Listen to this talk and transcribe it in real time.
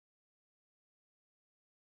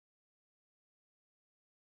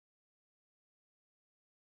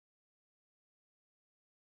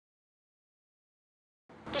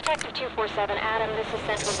Detective 247, Adam, this is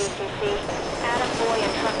Central BCC. Adam Boy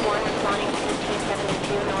and Truck 1 responding to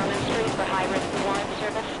 1572 Norman Street for high-risk warrant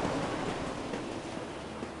service.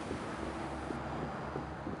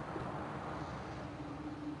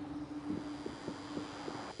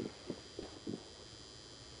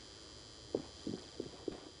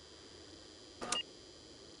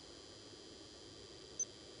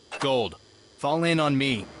 Gold. Fall in on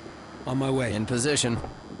me. On my way. In position.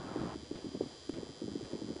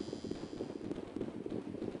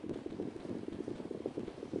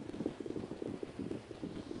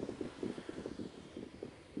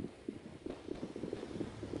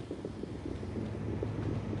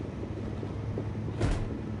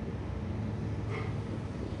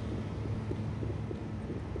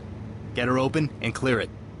 Get her open and clear it.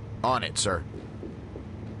 On it, sir.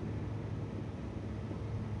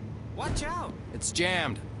 Watch out! It's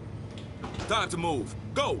jammed. Time to move.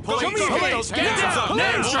 Go! Show me your hands! Get down!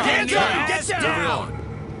 Hands up! Get down!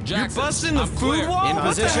 You're busting the food wall? In What the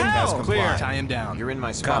position. hell? Clear. Tie him down. You're in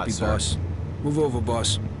my spot, Copy, sir. boss. Move over,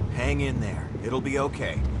 boss. Hang in there. It'll be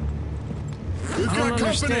okay. We've I don't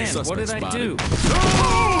understand. What did I do?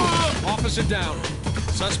 Officer down.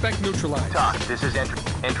 Suspect neutralized. Talk. This is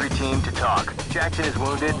entry team to talk. Jackson is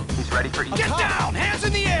wounded. He's ready for... Get down! Hands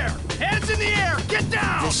in the air! Hands in the air! Get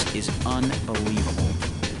down! This is unbelievable.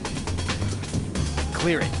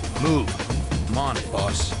 Clear it. Move. I'm on it,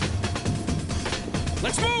 boss.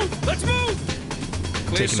 Let's move! Let's move!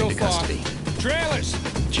 Clear Take him so into far. custody. Trailers!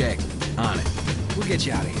 Check. On it. We'll get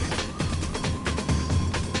you out of here.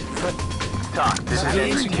 Talk. This is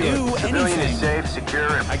Civilians entry can team. do Civilian anything. is safe, secure,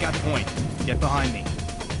 and... I got point. Get behind me.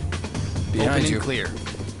 Behind Open you. and clear.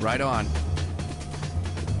 Right on.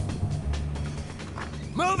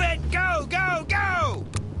 Move it! Go! Go! Go!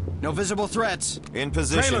 No visible threats. In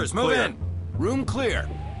position. Trailers, move Clear. in. Room clear.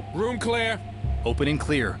 Room clear. Open and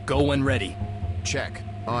clear. Go when ready. Check.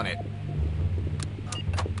 On it.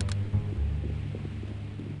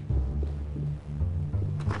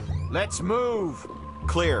 Let's move.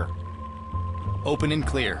 Clear. Open and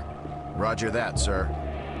clear. Roger that, sir.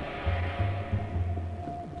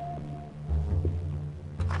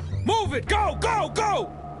 Move it! Go! Go!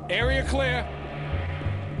 Go! Area clear.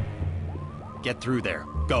 Get through there.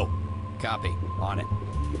 Go. Copy. On it.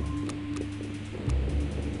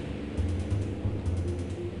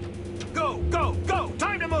 Go! Go! Go!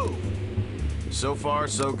 Time to move! So far,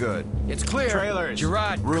 so good. It's clear. Trailers.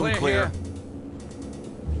 Gerard, Room clear. here.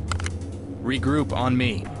 Regroup on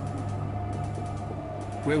me.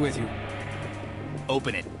 We're with you.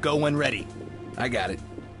 Open it. Go when ready. I got it.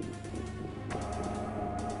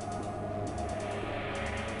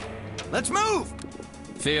 Let's move!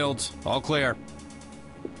 Fields, all clear.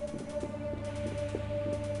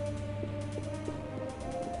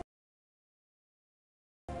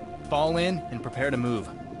 Fall in and prepare to move.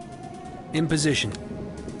 In position.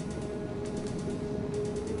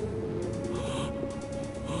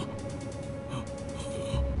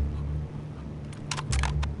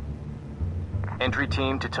 Entry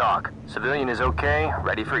team to talk. Civilian is okay,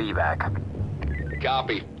 ready for evac.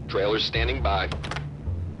 Copy. Trailers standing by.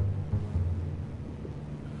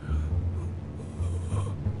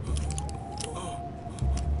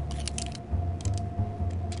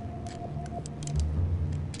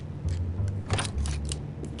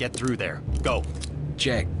 Get through there. Go.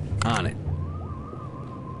 Check. On it.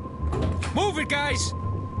 Move it, guys!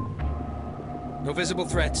 No visible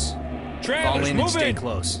threats. Fall Trailers, in move and stay in!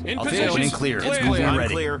 close. In I'll position. open and clear. It's It's moving clear.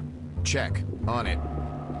 ready. Clear. Check. On it.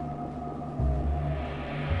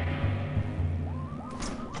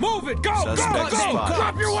 Move it! Go! Go! Suspect Go! spotted.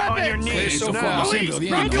 Drop your weapons! On your knees. So No, far. please, Drop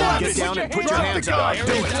get your down weapons. and put your hands up. Do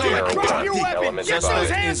it. Drop your weapons. Get those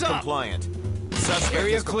Suspect hands is up! compliant. Suspect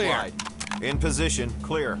Area is clear. complied. In position.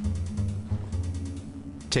 Clear.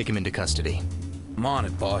 Take him into custody. I'm on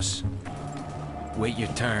it, boss. Wait your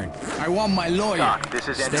turn. I want my lawyer. Talk. This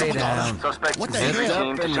is entry Stay team. down. Suspect What the entry hell?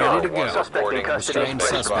 team to And talk. ready to go. Suspect in custody. Restrained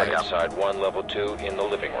suspect. outside 1, level 2 in the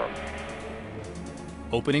living room.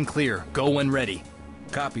 Open and clear. Go when ready.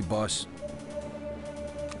 Copy, boss.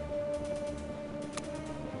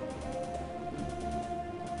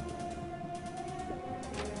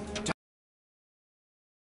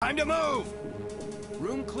 Time to move!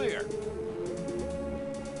 Room clear.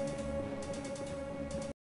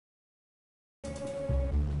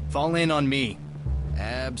 Fall in on me.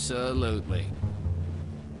 Absolutely.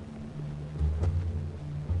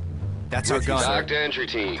 That's our gun. Talk to entry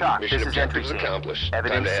team. Talk, Mission this is entry objectives team. accomplished.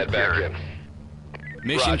 Evidence Time to head back secured. in.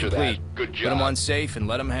 Mission Roger that. complete. Good Put him job. on safe and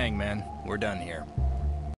let him hang, man. We're done here.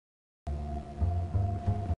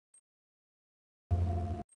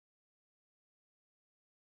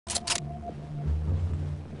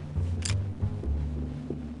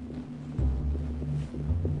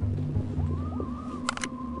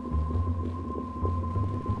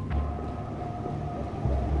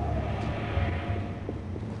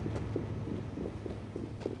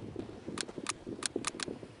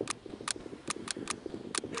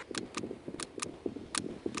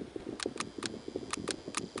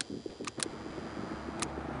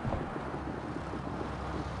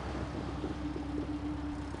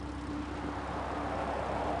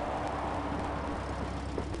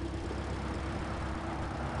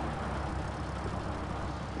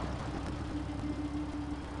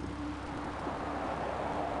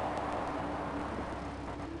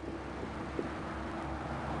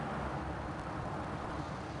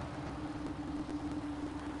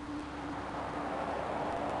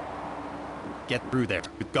 Get through there.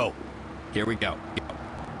 Go. Here we go.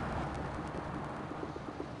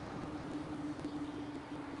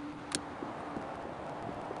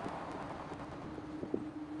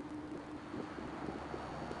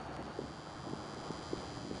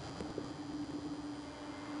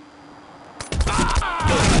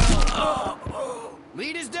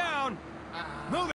 Lead is down.